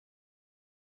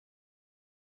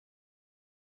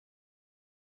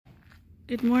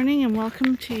Good morning and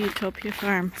welcome to Ewetopia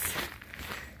Farms.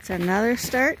 It's another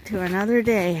start to another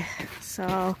day.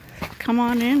 So come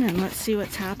on in and let's see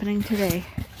what's happening today.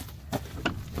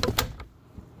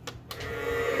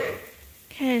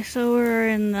 Okay, so we're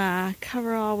in the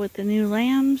coverall with the new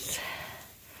lambs.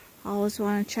 Always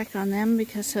want to check on them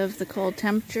because of the cold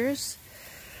temperatures.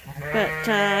 But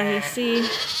you see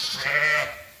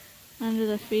under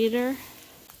the feeder,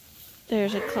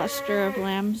 there's a cluster of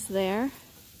lambs there.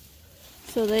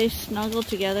 So they snuggle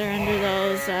together under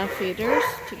those feeders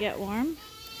to get warm.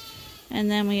 And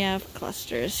then we have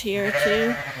clusters here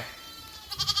too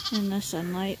in the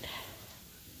sunlight.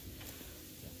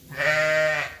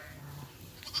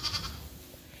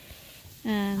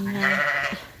 And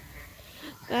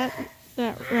that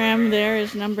ram there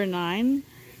is number 9.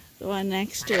 The one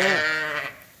next to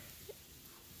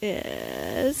it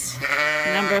is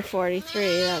number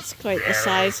 43. That's quite the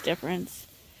size difference.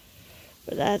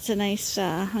 But that's a nice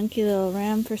hunky little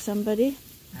ram for somebody.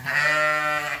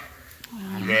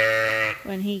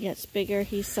 When he gets bigger,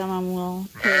 he's someone we'll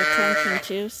pay attention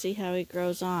to, see how he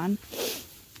grows on.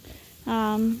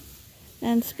 And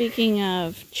speaking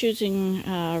of choosing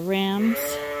rams,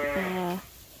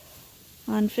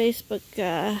 on Facebook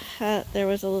there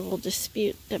was a little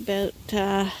dispute about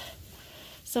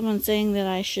someone saying that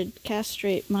I should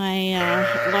castrate my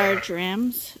large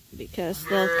rams because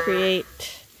they'll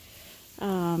create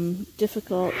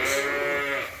difficult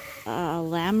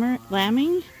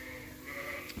lambing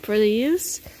for the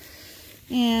ewes,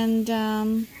 and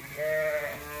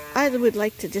I would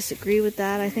like to disagree with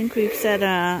that. I think we've said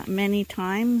many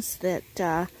times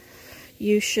that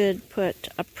you should put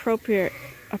appropriate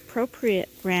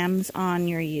rams on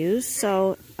your ewes.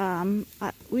 So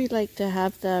we like to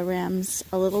have the rams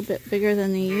a little bit bigger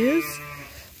than the ewes,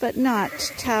 but not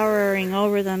towering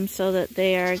over them so that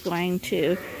they are going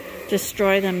to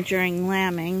destroy them during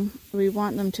lambing. We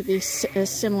want them to be as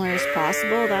similar as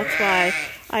possible. That's why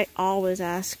I always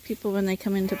ask people when they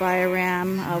come in to buy a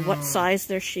ram what size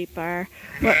their sheep are,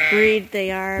 what breed they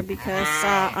are, because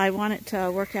I want it to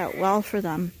work out well for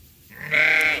them.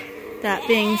 That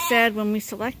being said, when we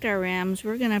select our rams,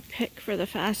 we're going to pick for the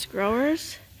fast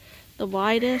growers, the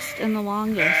widest and the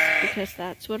longest, because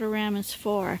that's what a ram is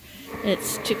for.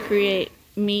 It's to create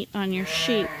meat on your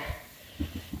sheep.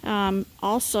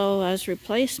 Also, as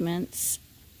replacements,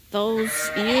 those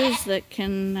ewes that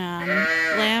can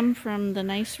lamb from the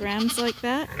nice rams like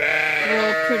that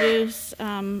will produce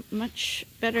much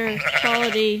better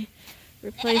quality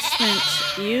replacement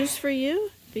ewes for you,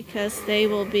 because they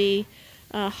will be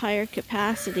higher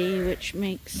capacity, which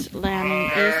makes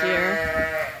lambing easier.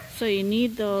 So you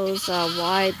need those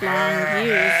wide, long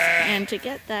ewes, and to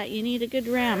get that you need a good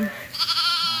ram.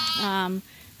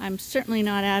 I'm certainly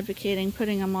not advocating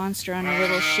putting a monster on a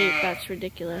little sheep. That's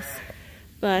ridiculous.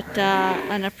 But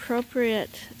an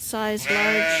appropriate size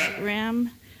large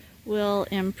ram will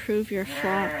improve your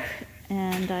flock,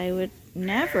 and I would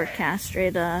never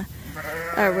castrate a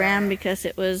ram because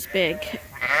it was big.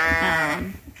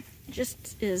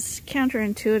 Just is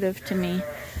counterintuitive to me.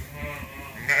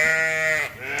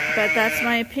 But that's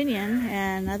my opinion,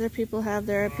 and other people have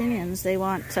their opinions. They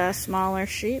want smaller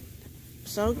sheep,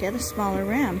 so get a smaller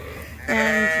ram.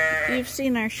 And you've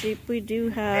seen our sheep. We do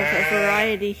have a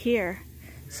variety here,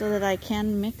 so that I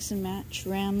can mix and match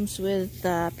rams with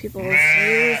people's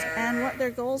views and what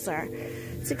their goals are.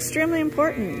 It's extremely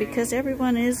important because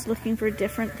everyone is looking for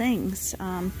different things.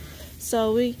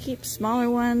 So we keep smaller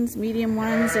ones, medium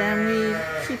ones, and we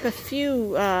keep a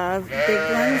few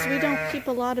big ones. We don't keep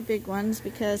a lot of big ones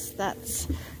because that's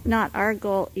not our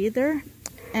goal either.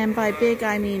 And by big,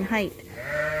 I mean height.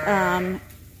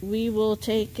 We will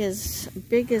take as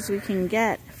big as we can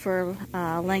get for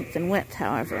length and width,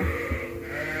 however.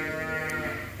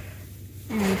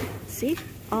 And see,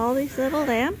 all these little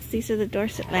lambs, these are the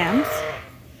Dorset lambs.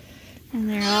 And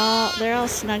they're all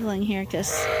snuggling here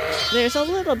because there's a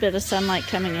little bit of sunlight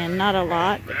coming in, not a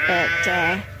lot, but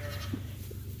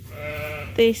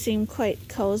they seem quite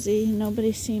cozy.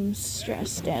 Nobody seems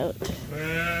stressed out.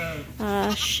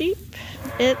 Sheep,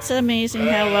 it's amazing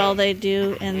how well they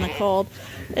do in the cold.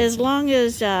 As long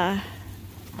as they're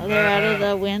out of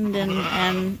the wind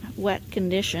and wet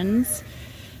conditions,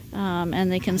 and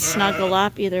they can snuggle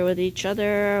up either with each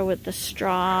other or with the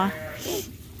straw.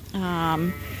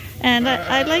 And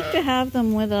I like to have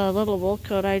them with a little wool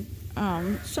coat.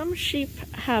 Some sheep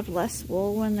have less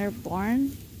wool when they're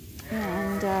born,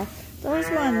 and those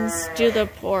ones do the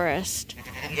poorest.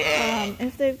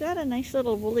 If they've got a nice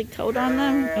little woolly coat on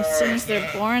them as soon as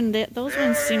they're born, those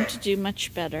ones seem to do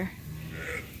much better.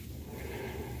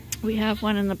 We have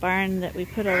one in the barn that we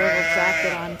put a little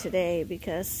jacket on today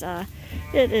because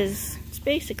it's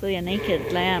basically a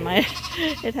naked lamb.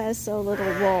 It has so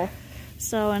little wool.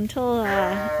 So until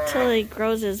he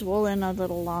grows his wool in a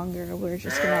little longer, we're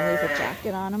just going to leave a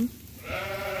jacket on him.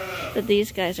 But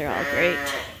these guys are all great.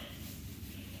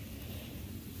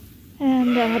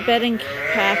 And a bedding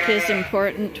pack is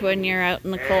important when you're out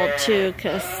in the cold too,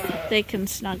 because they can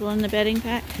snuggle in the bedding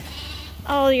pack.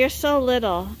 Oh, you're so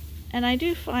little. And I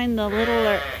do find the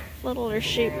littler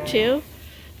sheep too,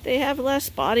 they have less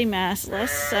body mass,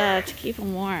 less to keep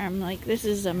them warm. Like this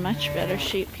is a much better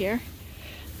sheep here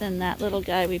than that little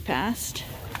guy we passed.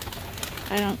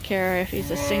 I don't care if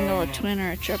he's a single, a twin,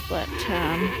 or a triplet.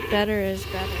 Better is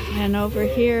better. And over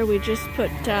here we just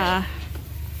put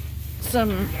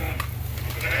some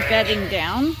bedding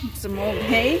down, some old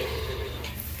hay.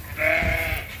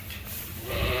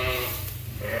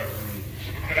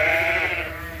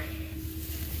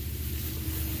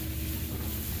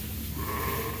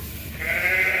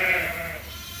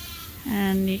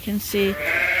 And you can see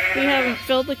we haven't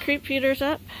filled the creep feeders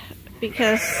up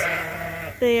because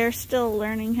they are still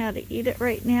learning how to eat it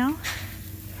right now.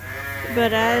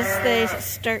 But as they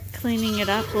start cleaning it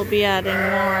up, we'll be adding more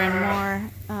and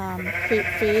more creep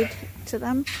feed to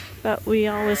them. But we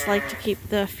always like to keep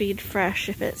the feed fresh.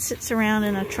 If it sits around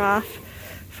in a trough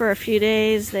for a few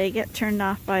days, they get turned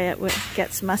off by it. It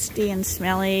gets musty and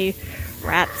smelly.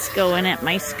 Rats go in it,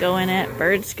 mice go in it,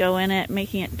 birds go in it,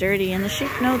 making it dirty, and the sheep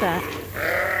know that.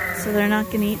 So they're not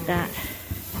going to eat that.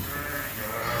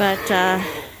 But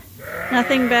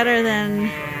nothing better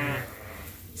than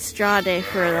straw day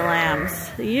for the lambs.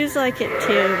 The ewes like it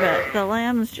too, but the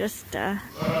lambs just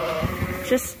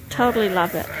totally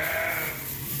love it.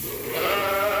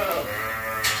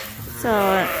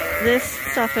 So this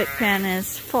Suffolk pen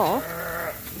is full.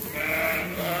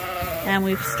 And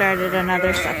we've started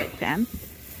another Suffolk pen.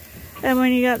 And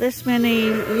when you got this many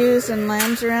ewes and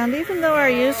lambs around, even though our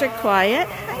ewes are quiet,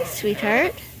 hi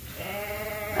sweetheart,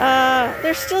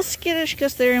 they're still skittish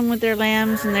because they're in with their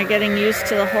lambs and they're getting used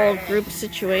to the whole group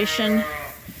situation.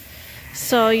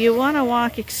 So you want to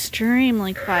walk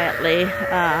extremely quietly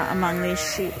among these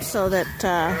sheep so that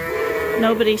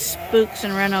nobody spooks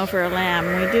and run over a lamb.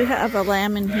 We do have a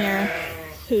lamb in here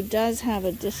who does have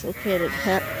a dislocated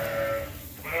hip.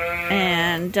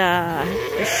 And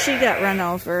she got run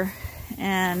over,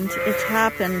 and it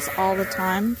happens all the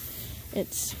time.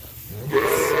 It's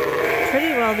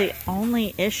pretty well the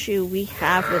only issue we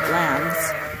have with lambs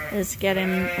is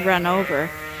getting run over.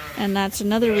 And that's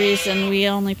another reason we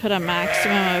only put a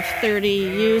maximum of 30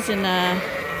 ewes in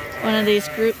one of these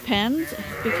group pens,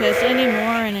 because any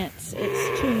more and it's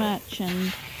too much,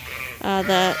 and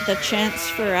the chance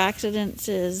for accidents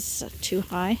is too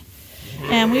high.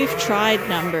 And we've tried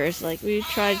numbers, like we've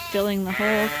tried filling the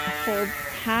whole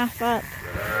half up.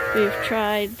 We've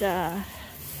tried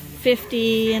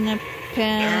 50 in a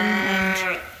pen,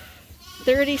 and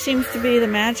 30 seems to be the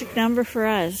magic number for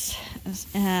us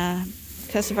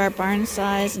because of our barn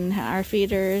size and our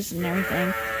feeders and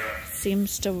everything.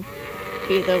 Seems to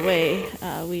be the way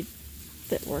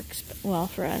that works well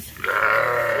for us.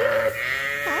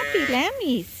 Happy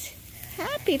lammies!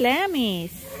 Happy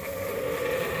lammies!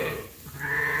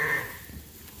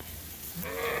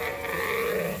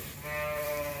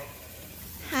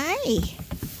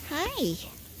 Hi.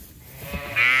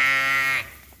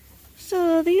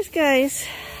 So these guys,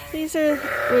 would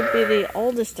be the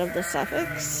oldest of the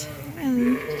Suffolks,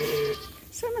 and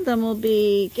some of them will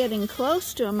be getting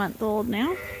close to a month old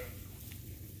now.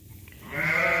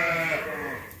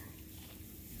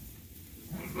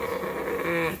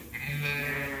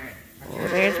 Oh,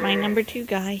 there's my number 2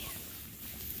 guy.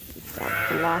 That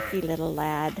blocky little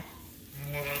lad.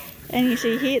 And you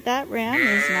see, that ram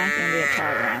is not going to be a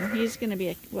tall ram. He's going to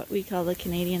be what we call the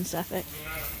Canadian Suffolk.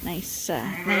 Nice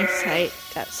height.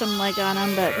 Got some leg on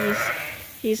him, but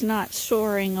he's not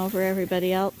soaring over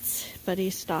everybody else. But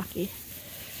he's stocky,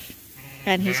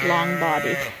 and he's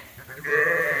long-bodied.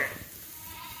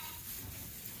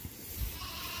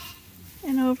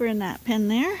 And over in that pen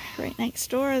there, right next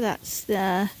door, that's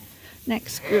the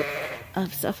next group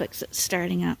of Suffolks that's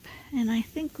starting up. And I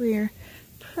think we're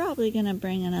probably gonna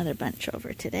bring another bunch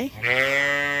over today.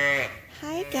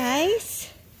 Hi guys.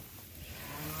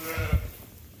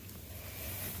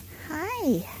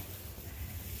 Hi.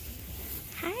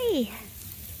 Hi.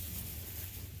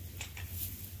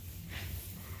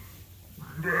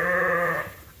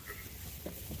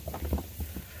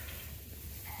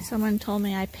 Someone told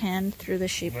me I panned through the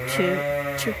sheep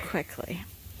too quickly.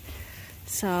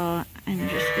 So I'm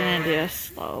just gonna do a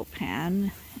slow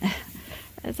pan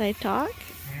as I talk.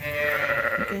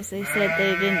 because they said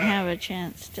they didn't have a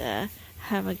chance to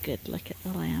have a good look at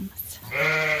the lambs.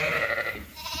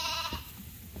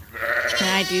 And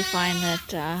I do find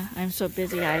that I'm so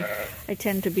busy, I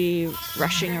tend to be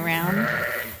rushing around.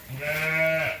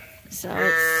 So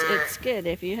it's good.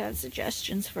 If you have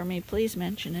suggestions for me, please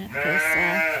mention it, because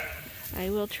I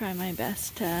will try my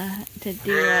best to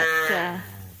do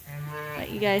what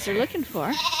you guys are looking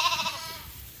for.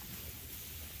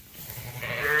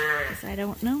 Because I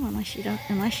don't know unless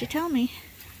you tell me.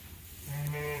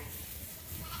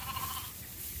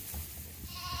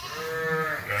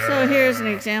 So here's an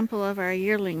example of our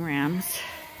yearling rams.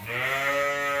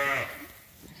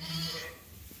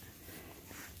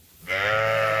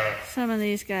 Some of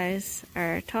these guys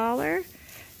are taller,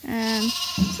 and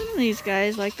some of these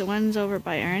guys, like the ones over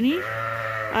by Arnie,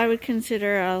 I would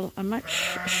consider a much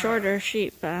shorter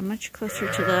sheep, much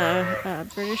closer to the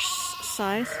British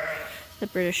size, the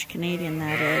British Canadian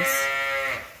that is.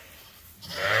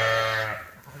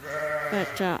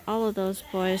 But all of those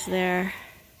boys there,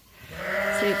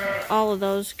 see, all of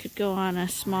those could go on a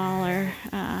smaller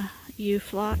ewe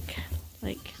flock,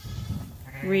 like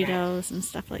Ritos and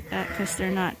stuff like that, because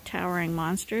they're not towering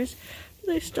monsters.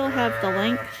 They still have the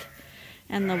length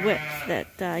and the width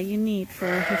that you need for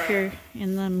if you're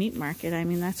in the meat market. I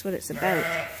mean, that's what it's about.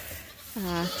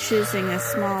 Choosing a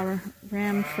small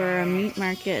ram for a meat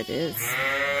market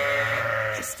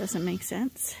just doesn't make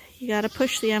sense. You got to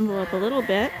push the envelope a little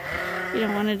bit. You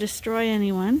don't want to destroy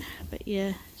anyone, but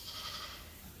you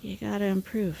got to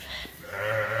improve.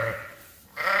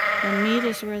 The meat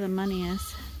is where the money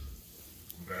is.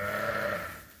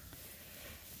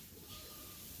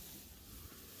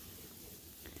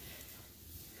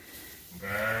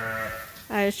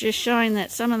 I was just showing that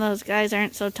some of those guys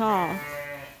aren't so tall,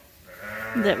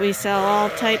 that we sell all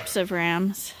types of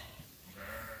rams.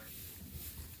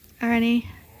 Arnie,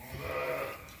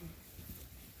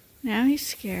 now he's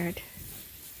scared.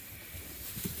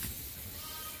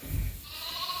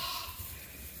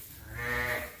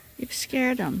 You've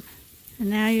scared him, and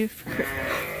now you've...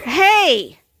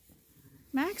 Hey!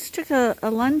 Max took a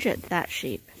lunge at that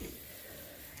sheep.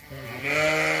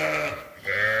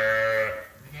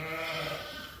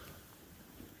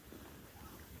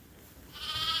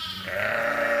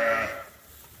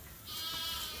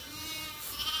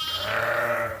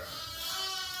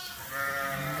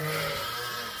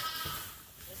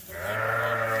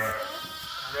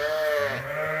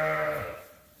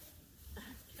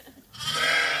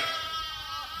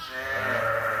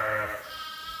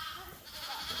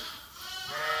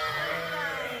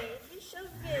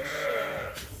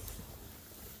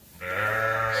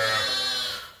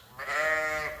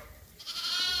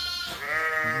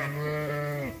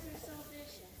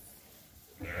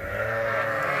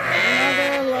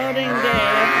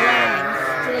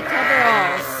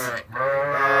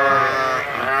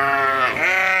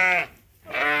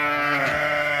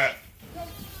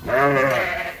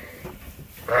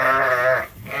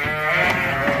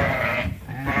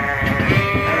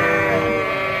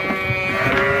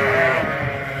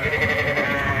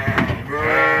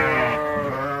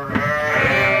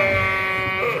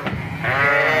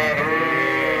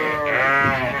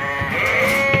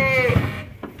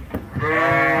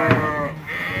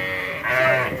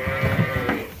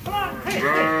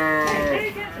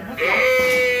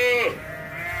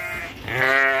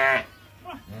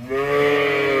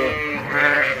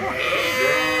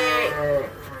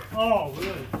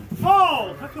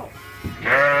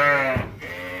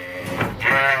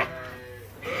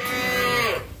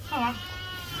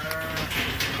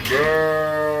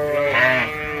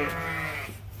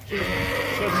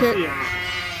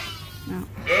 No.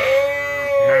 I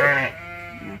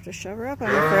have to shove her up, I'm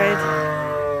afraid.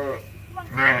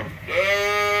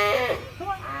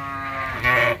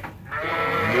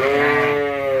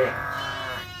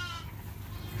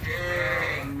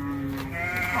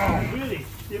 Oh, really?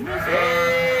 You missed it.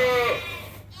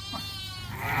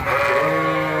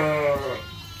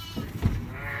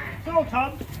 Go,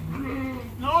 Tom.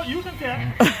 No, you can get.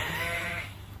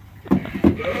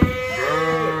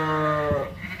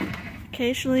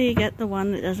 Occasionally you get the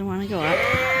one that doesn't want to go up.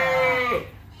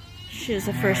 She's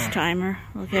a first timer.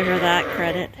 We'll give her that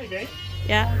credit.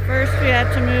 Yeah, first we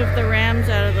had to move the rams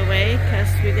out of the way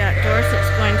because we got Dorsets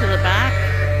going to the back.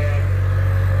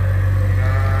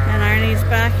 And Arnie's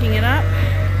backing it up.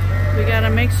 We got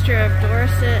a mixture of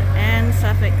Dorset and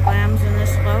Suffolk lambs in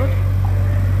this load.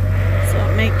 So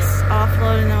it makes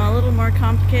offloading them a little more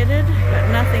complicated,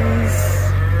 but nothing's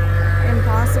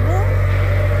impossible.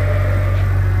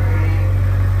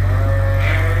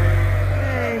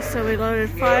 So we loaded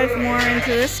 5 more into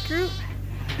this group.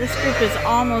 This group is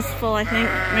almost full, I think.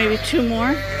 Maybe 2 more.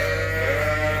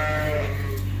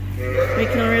 We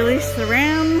can release the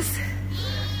rams.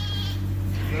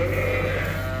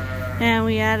 And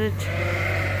we added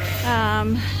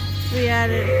 7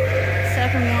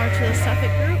 more to the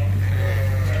Suffolk group.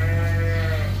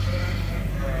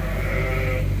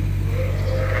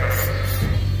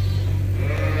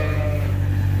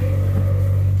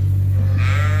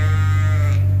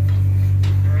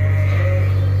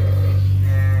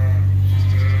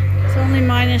 It's only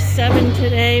 -7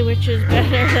 today, which is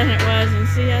better than it was. And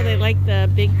see how they like the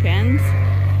big pens?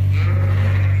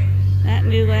 That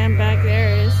new lamb back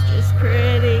there is just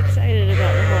pretty excited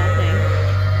about the whole thing.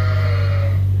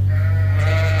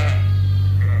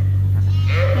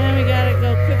 And we gotta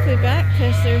go quickly back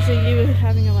because there's a ewe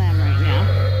having a lamb right now.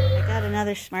 I got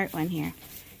another smart one here.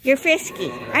 You're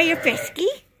frisky. Are you frisky?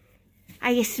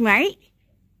 Are you smart?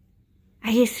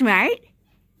 Are you smart?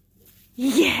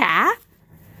 Yeah.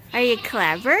 Are you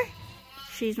clever?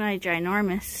 She's my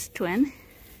ginormous twin.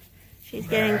 She's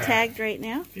getting tagged right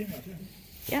now.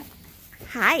 Yep.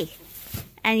 Hi.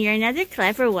 And you're another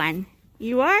clever one.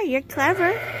 You are. You're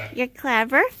clever. You're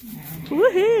clever.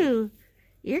 Woohoo.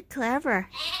 You're clever.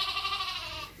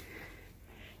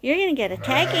 You're going to get a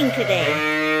tagging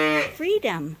today.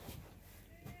 Freedom.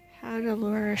 How to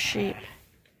lure a sheep.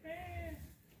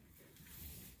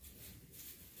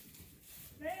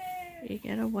 You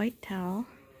get a white towel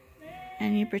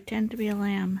and you pretend to be a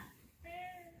lamb.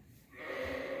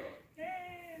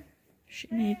 She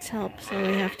needs help, so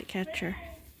we have to catch her.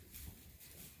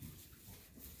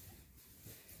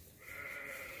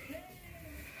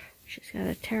 She's got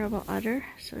a terrible udder,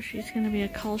 so she's going to be a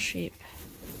cull sheep.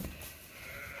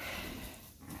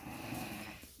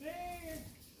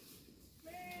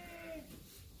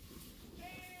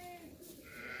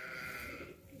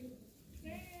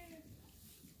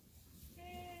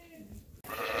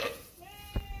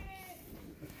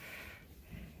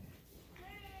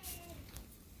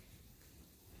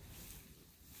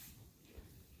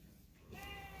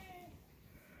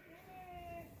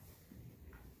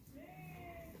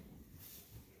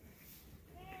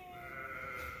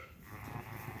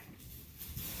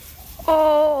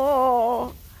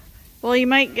 Oh, well, you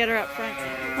might get her up front.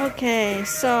 Okay,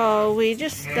 so we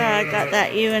just got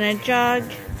that ewe in a jug.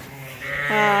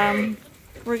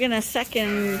 We're gonna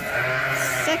second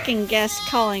guess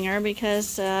culling her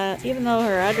because even though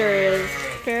her udder is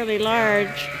fairly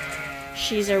large,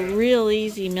 she's a real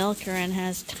easy milker and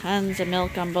has tons of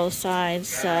milk on both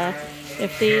sides.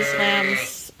 If these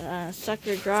lambs suck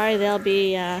her dry, they'll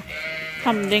be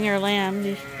humdinger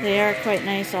lamb. They are quite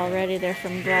nice already. They're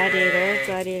from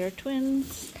Gladiator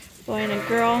twins, boy and a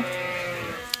girl.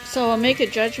 So we'll make a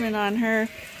judgment on her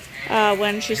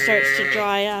when she starts to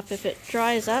dry up. If it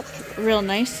dries up real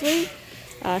nicely,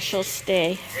 she'll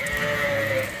stay.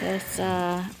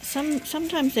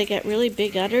 Sometimes they get really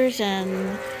big udders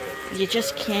and you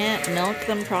just can't milk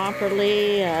them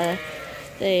properly.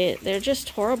 They're just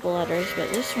horrible udders,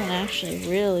 but this one actually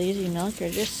real easy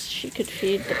milker. She could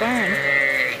feed the barn.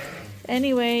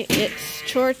 Anyway, it's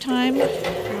chore time,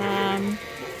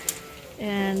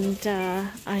 and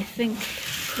I think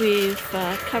we've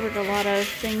covered a lot of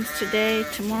things today.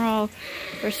 Tomorrow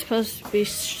we're supposed to be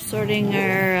sorting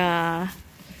our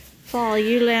fall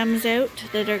ewe lambs out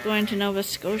that are going to Nova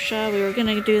Scotia. We were going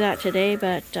to do that today,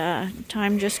 but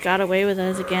time just got away with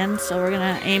us again, so we're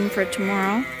going to aim for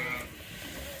tomorrow.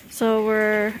 So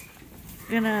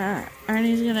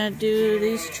Arnie's gonna do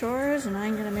these chores and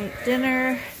I'm gonna make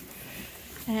dinner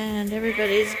and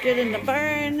everybody's good in the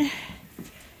barn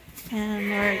and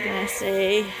we're gonna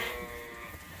say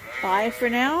bye for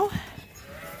now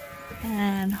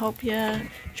and hope you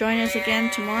join us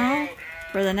again tomorrow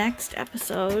for the next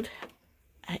episode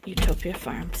at Ewetopia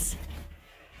Farms.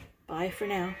 Bye for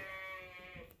now.